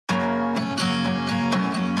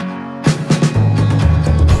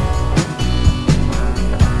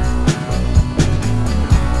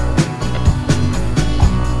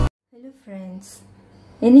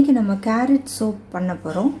இன்றைக்கி நம்ம carrot soap பண்ண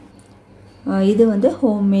போகிறோம். இது வந்து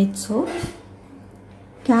ஹோம்மேட் சோப்.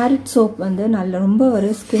 கேரட் சோப் வந்து ரொம்ப ஒரு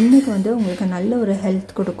ஸ்கின்னுக்கு வந்து உங்களுக்கு நல்ல ஒரு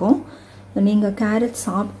ஹெல்த் கொடுக்கும். நீங்கள் கேரட்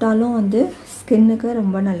சாப்பிட்டாலும் வந்து ஸ்கின்னுக்கு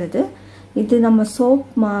ரொம்ப நல்லது. இது நம்ம சோப்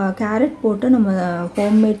கேரட் போட்டு நம்ம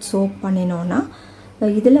ஹோம்மேட் சோப் பண்ணினோன்னா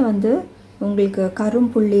இதில் வந்து உங்களுக்கு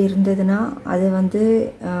கரும்புள்ளி இருந்ததுன்னா அது வந்து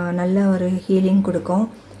நல்ல ஒரு ஹீலிங் கொடுக்கும்.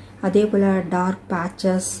 அதே போல் டார்க்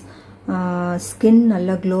பேச்சஸ், ஸ்கின்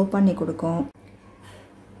நல்லா க்ளோ பண்ணி கொடுக்கும்.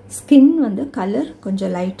 ஸ்கின் வந்து கலர்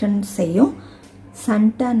கொஞ்சம் லைட்டன் செய்யும்.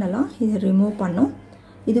 சன்டேன் எல்லாம் இது ரிமூவ் பண்ணும்.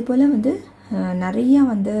 இது போல் வந்து நிறையா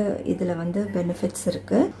வந்து இதில் வந்து பெனிஃபிட்ஸ்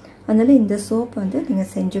இருக்குது. அதனால் இந்த சோப் வந்து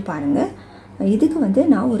நீங்கள் செஞ்சு பாருங்கள். இதுக்கு வந்து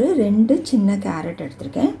நான் ஒரு 2 சின்ன கேரட்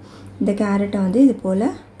எடுத்திருக்கேன். இந்த கேரட்டை வந்து இது போல்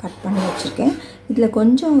கட் பண்ணி வச்சுருக்கேன். இதில்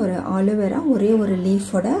கொஞ்சம் ஒரு ஆலோவேரா, ஒரே ஒரு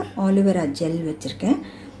லீஃபோட ஆலோவேரா ஜெல் வச்சுருக்கேன்.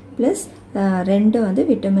 ப்ளஸ் 2 வந்து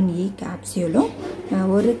vitamin E கேப்சியூலும்,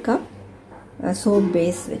 1 cup soap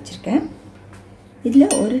base வச்சுருக்கேன். இதில்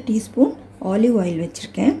 1 டீஸ்பூன் ஆலிவ் ஆயில்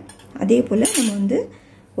வச்சுருக்கேன். அதே போல் நம்ம வந்து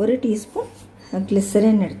 1 டீஸ்பூன்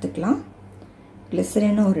கிளிசரின் எடுத்துக்கலாம்.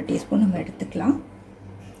 கிளிசரினும் 1 டீஸ்பூன் நம்ம எடுத்துக்கலாம்.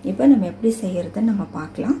 இப்போ நம்ம எப்படி செய்கிறதுன்னு நம்ம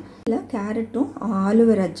பார்க்கலாம். இதில் கேரட்டும்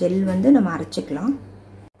ஆலோவேரா ஜெல் வந்து நம்ம அரைச்சிக்கலாம்.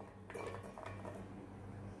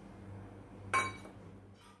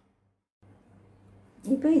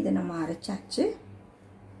 இப்போ இதை நம்ம அரைச்சாச்சு.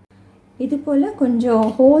 இது போல் கொஞ்சம்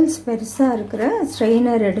ஹோல்ஸ் பெருசாக இருக்கிற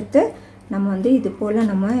ஸ்ட்ரெயினர் எடுத்து நம்ம வந்து இது போல்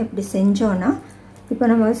நம்ம எப்படி செஞ்சோன்னா, இப்போ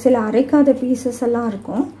நம்ம சில அரைக்காத பீசஸ் எல்லாம்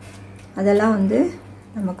இருக்கும், அதெல்லாம் வந்து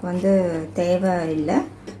நமக்கு வந்து தேவை இல்லை.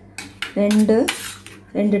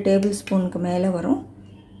 2 டேபிள் ஸ்பூனுக்கு மேலே வரும்.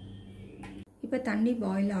 இப்போ தண்ணி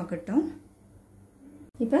பாயில் ஆகட்டும்.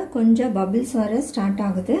 இப்போ கொஞ்சம் பபிள்ஸ் வர ஸ்டார்ட்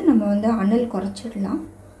ஆகுது. நம்ம வந்து அனல் குறைச்சிடலாம்.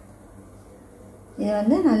 இதை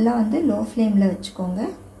வந்து நல்லா வந்து லோ ஃப்ளேமில் வச்சுக்கோங்க.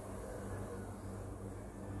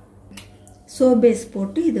 சோப் பேஸ்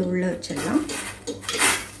போட்டு இது உள்ளே வச்சிடலாம்.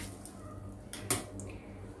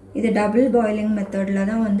 இது டபுள் பாயிலிங் மெத்தடில்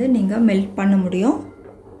தான் வந்து நீங்கள் மெல்ட் பண்ண முடியும்.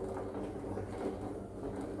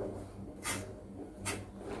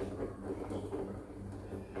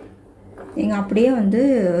 நீங்கள் அப்படியே வந்து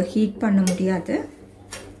ஹீட் பண்ண முடியாது,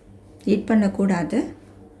 ஹீட் பண்ணக்கூடாது.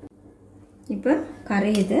 இப்போ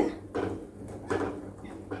கரையுது,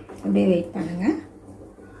 அப்படியே வெயிட் பண்ணுங்கள்.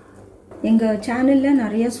 எங்கள் சேனலில்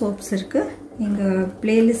நிறைய சோப்ஸ் இருக்குது, எங்கள்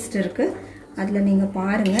பிளேலிஸ்ட் இருக்குது, அதில் நீங்கள்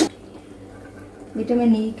பாருங்கள்.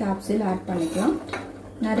 விட்டமின் E கேப்சூல் ஆட் பண்ணிக்கலாம்.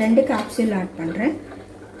 நான் 2 கேப்சூல் ஆட் பண்ணுறேன்.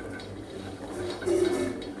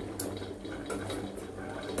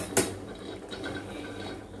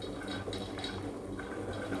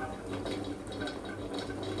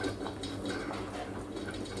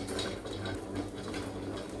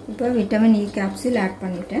 இப்போ விட்டமின் E கேப்சூல் ஆட்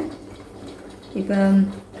பண்ணிட்டேன். இப்போ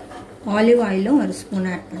ஆலிவ் ஆயிலும் 1 ஸ்பூன்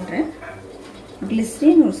ஆட் பண்ணுறேன்.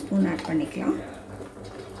 கிளிசரின் 1 ஸ்பூன் ஆட் பண்ணிக்கலாம்.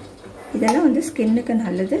 இதெல்லாம் வந்து ஸ்கின்னுக்கு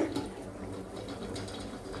நல்லது.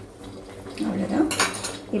 அவ்வளோதான்.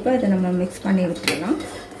 இப்போ இதை நம்ம மிக்ஸ் பண்ணி விட்டுடலாம்.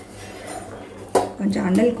 கொஞ்சம்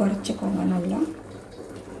அனல் குறைச்சிக்கோங்க நல்லா.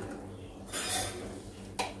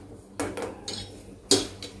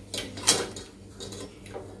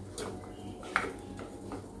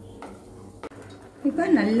 இப்போ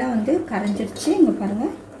நல்லா வந்து கரைஞ்சிருச்சு. இங்கே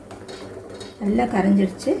பாருங்கள், நல்லா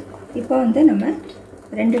கரைஞ்சிருச்சு. இப்போ வந்து நம்ம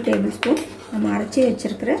 2 டேபிள் ஸ்பூன் நம்ம அரைச்சி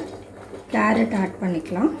வச்சுருக்கிற கேரட் ஆட்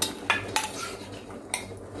பண்ணிக்கலாம்.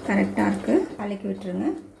 கரெக்டாக இருக்குது. கலக்கி விட்டுருங்க.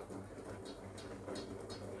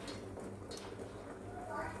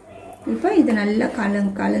 இப்போ இது நல்லா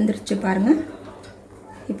கலந்துருச்சு பாருங்கள்.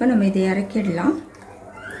 இப்போ நம்ம இதை இறக்கிடலாம்.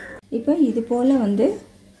 இப்போ இது போல் வந்து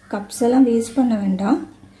கப்ஸ் எல்லாம் வேஸ்ட் பண்ண வேண்டாம்.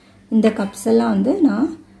 இந்த கப்ஸ் எல்லாம் வந்து நான்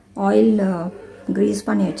ஆயில் க்ரீஸ்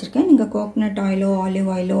பண்ணி வச்சுருக்கேன். நீங்கள் கோகனட் ஆயிலோ, ஆலிவ்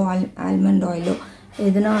ஆயிலோ, ஆல்மண்ட் ஆயிலோ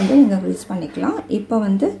எதுனா வந்து நீங்கள் க்ரீஸ் பண்ணிக்கலாம். இப்போ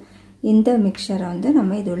வந்து இந்த மிக்சரை வந்து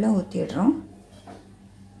நம்ம இது உள்ள ஊற்றிடுறோம்.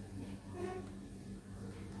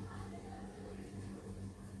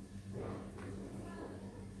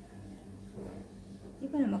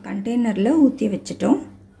 இப்போ நம்ம கண்டெய்னரில் ஊற்றி வச்சிட்டோம்.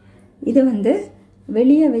 இது வந்து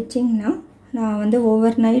வெளியே வச்சிங்கன்னா, நான் வந்து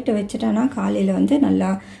ஓவர் நைட்டு வச்சிட்டேன்னா காலையில் வந்து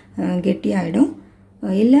நல்லா கெட்டியாகிடும்.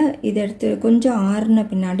 இல்லை இதை எடுத்து கொஞ்சம் ஆறுன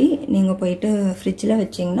பின்னாடி நீங்கள் போயிட்டு ஃப்ரிட்ஜில்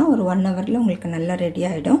வச்சிங்கன்னா ஒரு 1 ஹவரில் உங்களுக்கு நல்லா ரெடி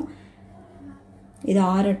ஆகிடும். இது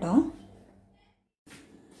ஆறட்டும்.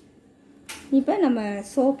 இப்போ நம்ம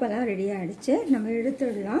சோப்பெல்லாம் ரெடி ஆகிடுச்சு. நம்ம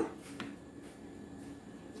எடுத்துடலாம்.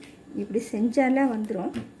 இப்படி செஞ்சாலே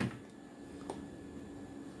வந்துடும்.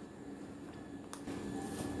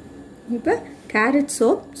 இப்போ கேரட்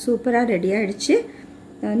சோப் சூப்பராக ரெடி ஆகிடுச்சு.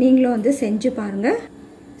 நீங்களும் வந்து செஞ்சு பாருங்கள்.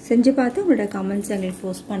 செஞ்சு பார்த்து உங்களோட கமெண்ட்ஸ் எங்களுக்கு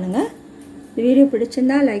போஸ்ட் பண்ணுங்கள். வீடியோ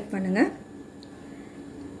பிடிச்சிருந்தால் லைக் பண்ணுங்கள்.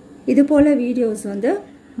 இது போல் வீடியோஸ் வந்து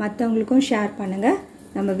மற்றவங்களுக்கும் ஷேர் பண்ணுங்கள்.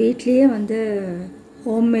 நம்ம வீட்லேயே வந்து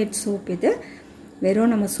ஹோம்மேட் சோப் இது.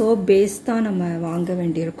 வெறும் நம்ம சோப் பேஸ் தான் நம்ம வாங்க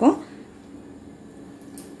வேண்டியிருக்கோம்.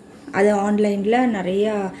 அது ஆன்லைனில்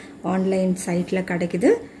நிறையா ஆன்லைன் சைட்டில்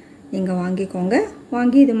கிடைக்குது. நீங்கள் வாங்கிக்கோங்க.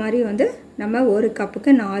 வாங்கி இது மாதிரி வந்து நம்ம ஒரு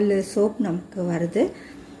கப்புக்கு 4 சோப் நமக்கு வருது.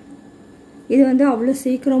 இது வந்து அவ்வளோ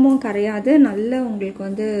சீக்கிரமும் கரையாது. நல்ல உங்களுக்கு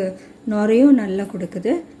வந்து நுரையும் நல்லா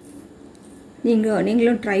கொடுக்குது.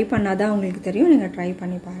 நீங்களும் ட்ரை பண்ணாதான் உங்களுக்கு தெரியும். நீங்கள் ட்ரை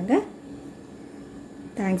பண்ணி பாருங்கள்.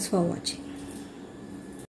 தேங்க்ஸ் ஃபார் வாட்சிங்.